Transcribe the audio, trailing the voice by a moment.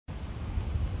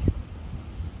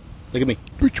Look at me.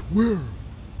 Bitch, where?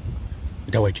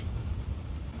 That way, G.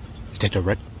 Stay to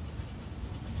red.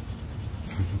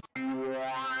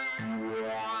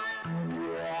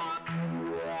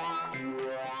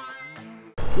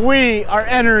 We are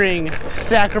entering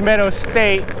Sacramento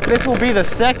State. This will be the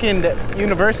second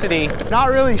university. Not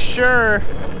really sure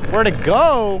where to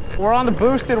go. We're on the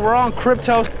boosted, we're on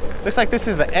crypto. Looks like this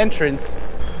is the entrance.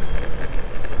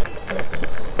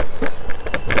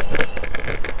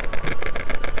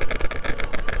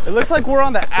 It looks like we're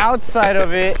on the outside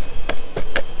of it.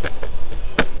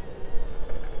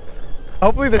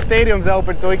 Hopefully the stadium's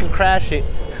open so we can crash it.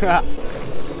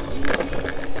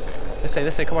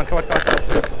 This way, come on, come on, come on.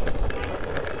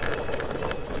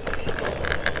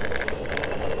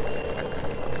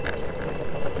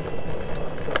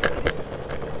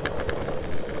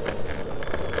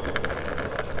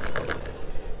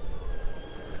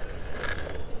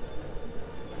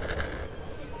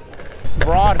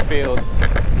 Broad field,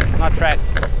 not track.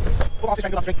 All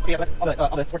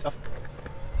the sports stuff.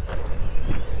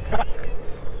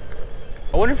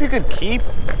 I wonder if you could keep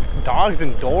dogs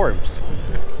in dorms.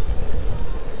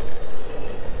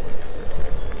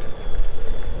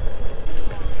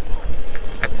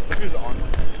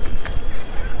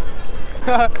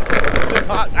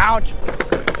 Ouch.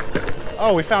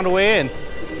 Oh, we found a way in.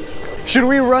 Should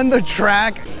we run the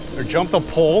track or jump the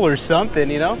pole or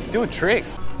something, you know? Do a trick.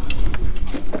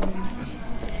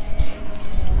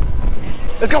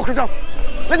 Let's go, Crypto.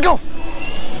 Let's go.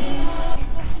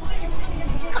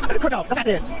 Crypto, that's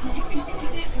it.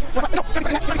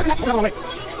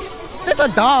 It's a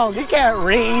dog. He can't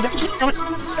read.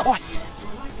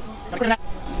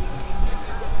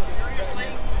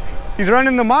 He's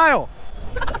running the mile.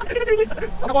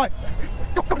 Come on.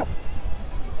 Go, go, go.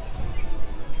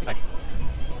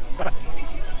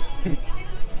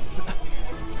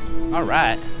 All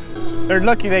right. They're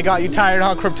lucky they got you tired,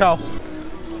 huh, Crypto?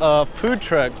 A food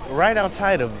truck right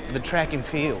outside of the track and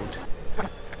field.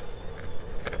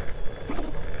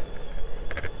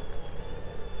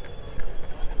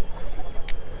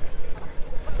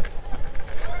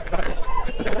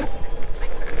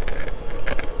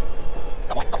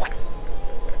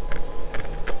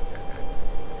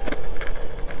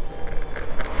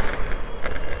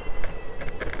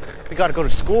 We gotta go to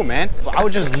school, man. I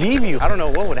would just leave you. I don't know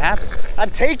what would happen.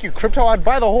 I'd take you, Crypto. I'd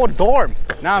buy the whole dorm.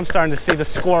 Now I'm starting to see the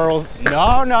squirrels.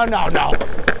 No, no, no, no.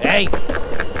 Hey.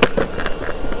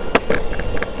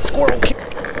 Squirrel.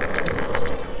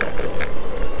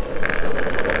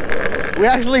 We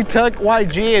actually took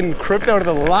YG and Crypto to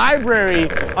the library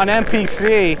on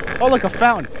MPC. Oh, look, a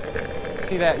fountain.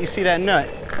 See that? You see that nut?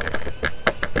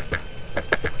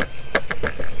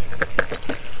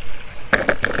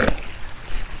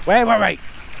 Wait, wait, wait.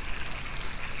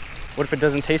 What if it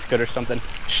doesn't taste good or something?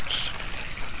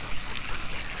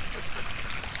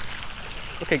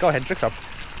 Okay, go ahead, drink some.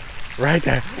 Right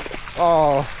there.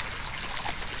 Oh.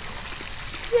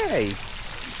 Yay.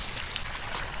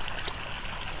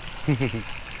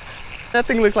 That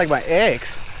thing looks like my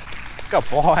ex. Good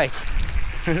boy.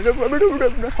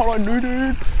 That's all I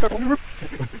needed.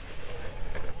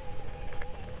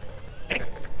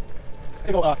 Let's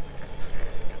go,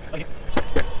 okay.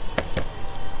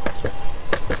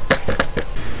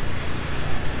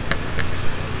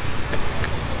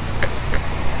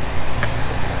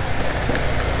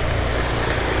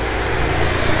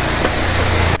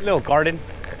 Little garden.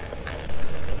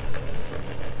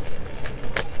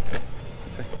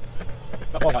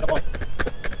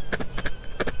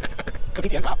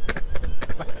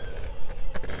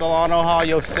 Solano ha,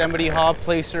 Yosemite ha,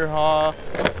 Placer ha.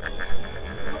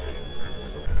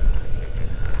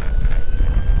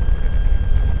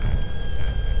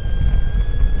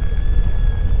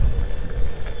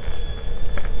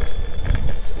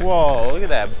 Whoa, look at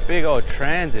that big old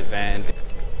transit van.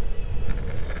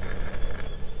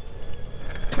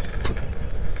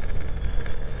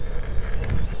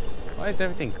 Why is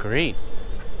everything green?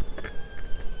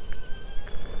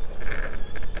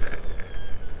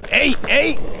 Hey,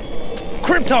 hey!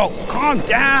 Crypto, calm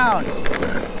down!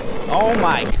 Oh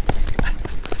my.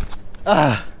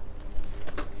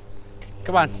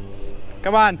 Come on.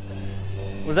 Come on.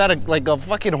 Was that like a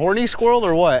fucking horny squirrel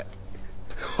or what?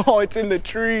 Oh, it's in the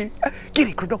tree. Get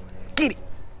it, Crypto. Get it.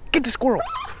 Get the squirrel.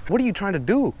 What are you trying to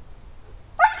do?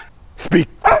 Speak.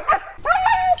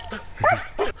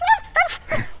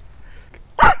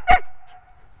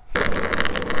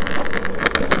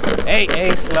 Hey,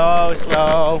 hey, slow,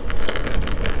 slow.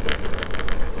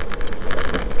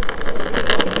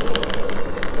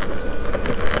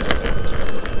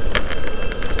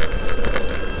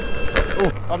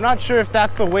 Ooh, I'm not sure if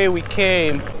that's the way we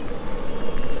came.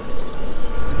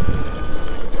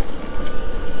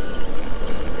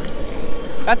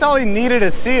 That's all he needed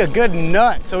to see, a good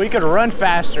nut, so he could run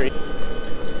faster.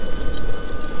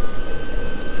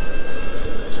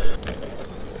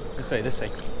 This way.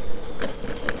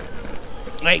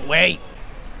 Wait.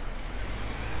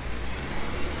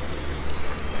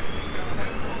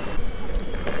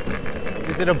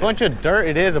 Is it a bunch of dirt?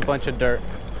 It is a bunch of dirt.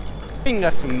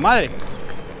 Pinga su madre.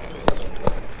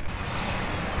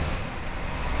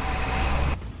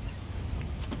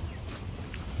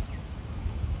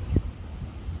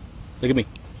 Look at me.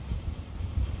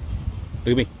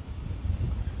 Look at me.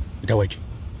 Давайте.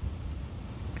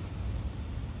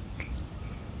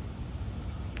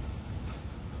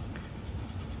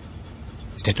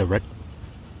 Is that the red?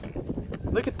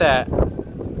 Look at that.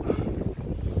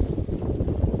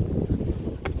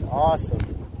 It's awesome.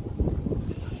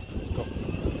 Let's go.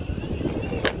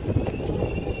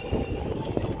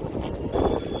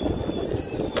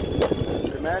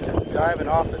 Imagine diving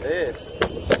off of this.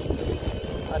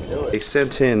 I'd do it. They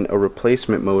sent in a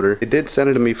replacement motor. They did send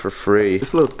it to me for free.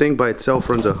 This little thing by itself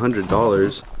runs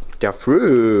 $100. Da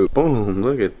fruit. Boom,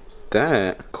 look at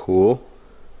that. Cool.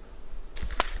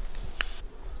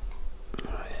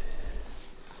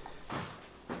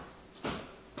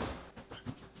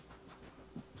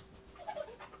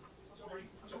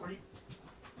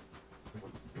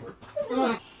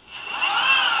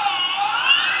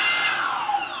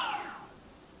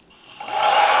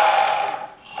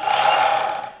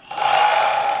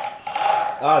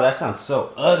 Oh, that sounds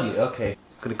so ugly. Okay.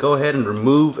 Gonna go ahead and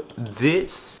remove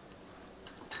this.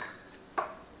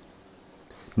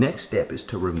 Next step is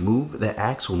to remove the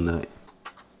axle nut.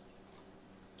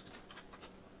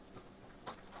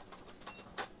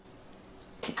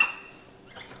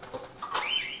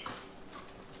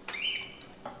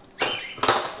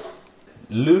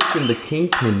 Loosen the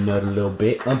kingpin nut a little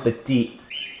bit, un petit.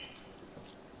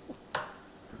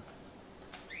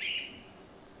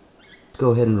 Go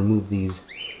ahead and remove these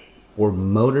 4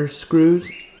 motor screws.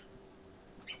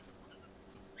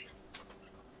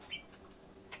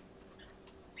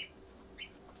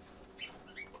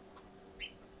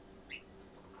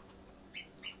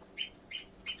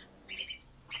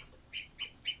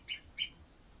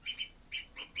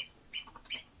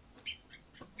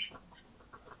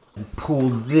 And pull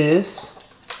this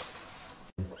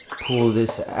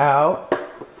out.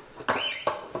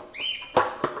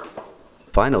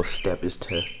 Final step is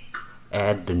to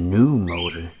add the new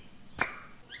motor.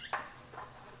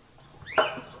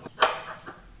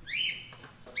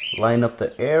 Line up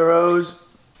the arrows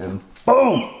and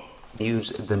boom! Use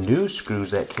the new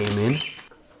screws that came in.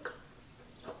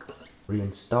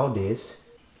 Reinstall this.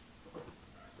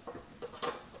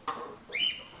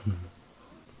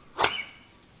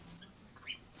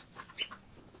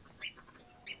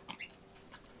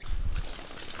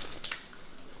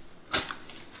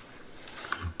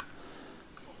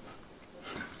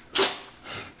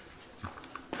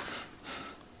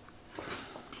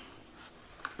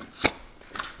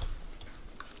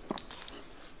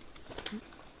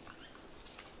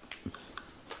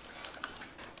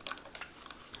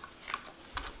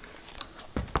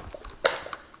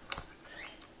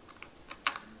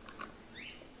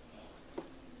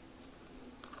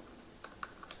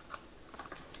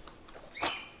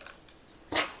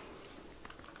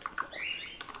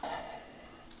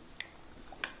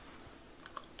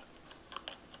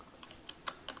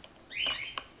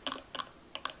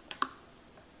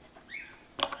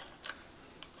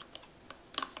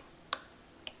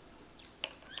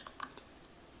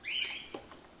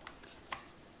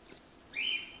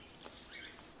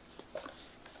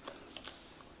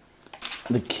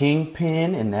 The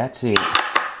kingpin, and that's it.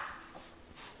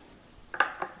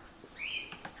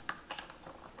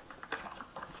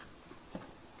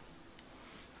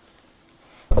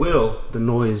 Will the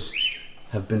noise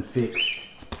have been fixed?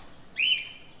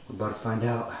 We're about to find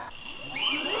out.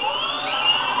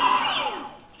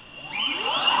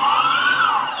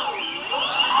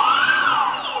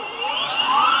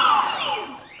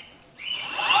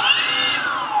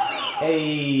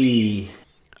 Hey!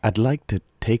 I'd like to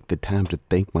take the time to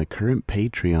thank my current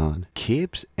Patreon,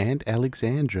 Kips and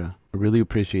Alexandra. I really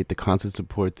appreciate the constant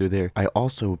support through there. I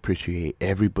also appreciate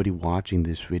everybody watching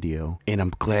this video, and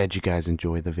I'm glad you guys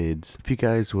enjoy the vids. If you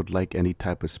guys would like any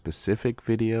type of specific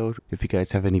video, if you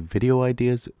guys have any video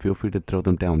ideas, feel free to throw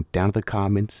them down in the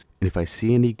comments, and if I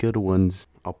see any good ones,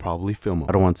 I'll probably film them.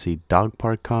 I don't want to see dog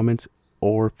park comments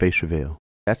or face reveal.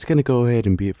 That's gonna go ahead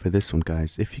and be it for this one,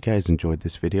 guys. If you guys enjoyed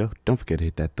this video, don't forget to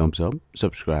hit that thumbs up,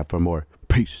 subscribe for more.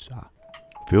 Peace.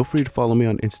 Feel free to follow me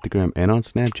on Instagram and on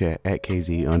Snapchat at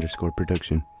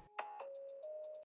KZ_production.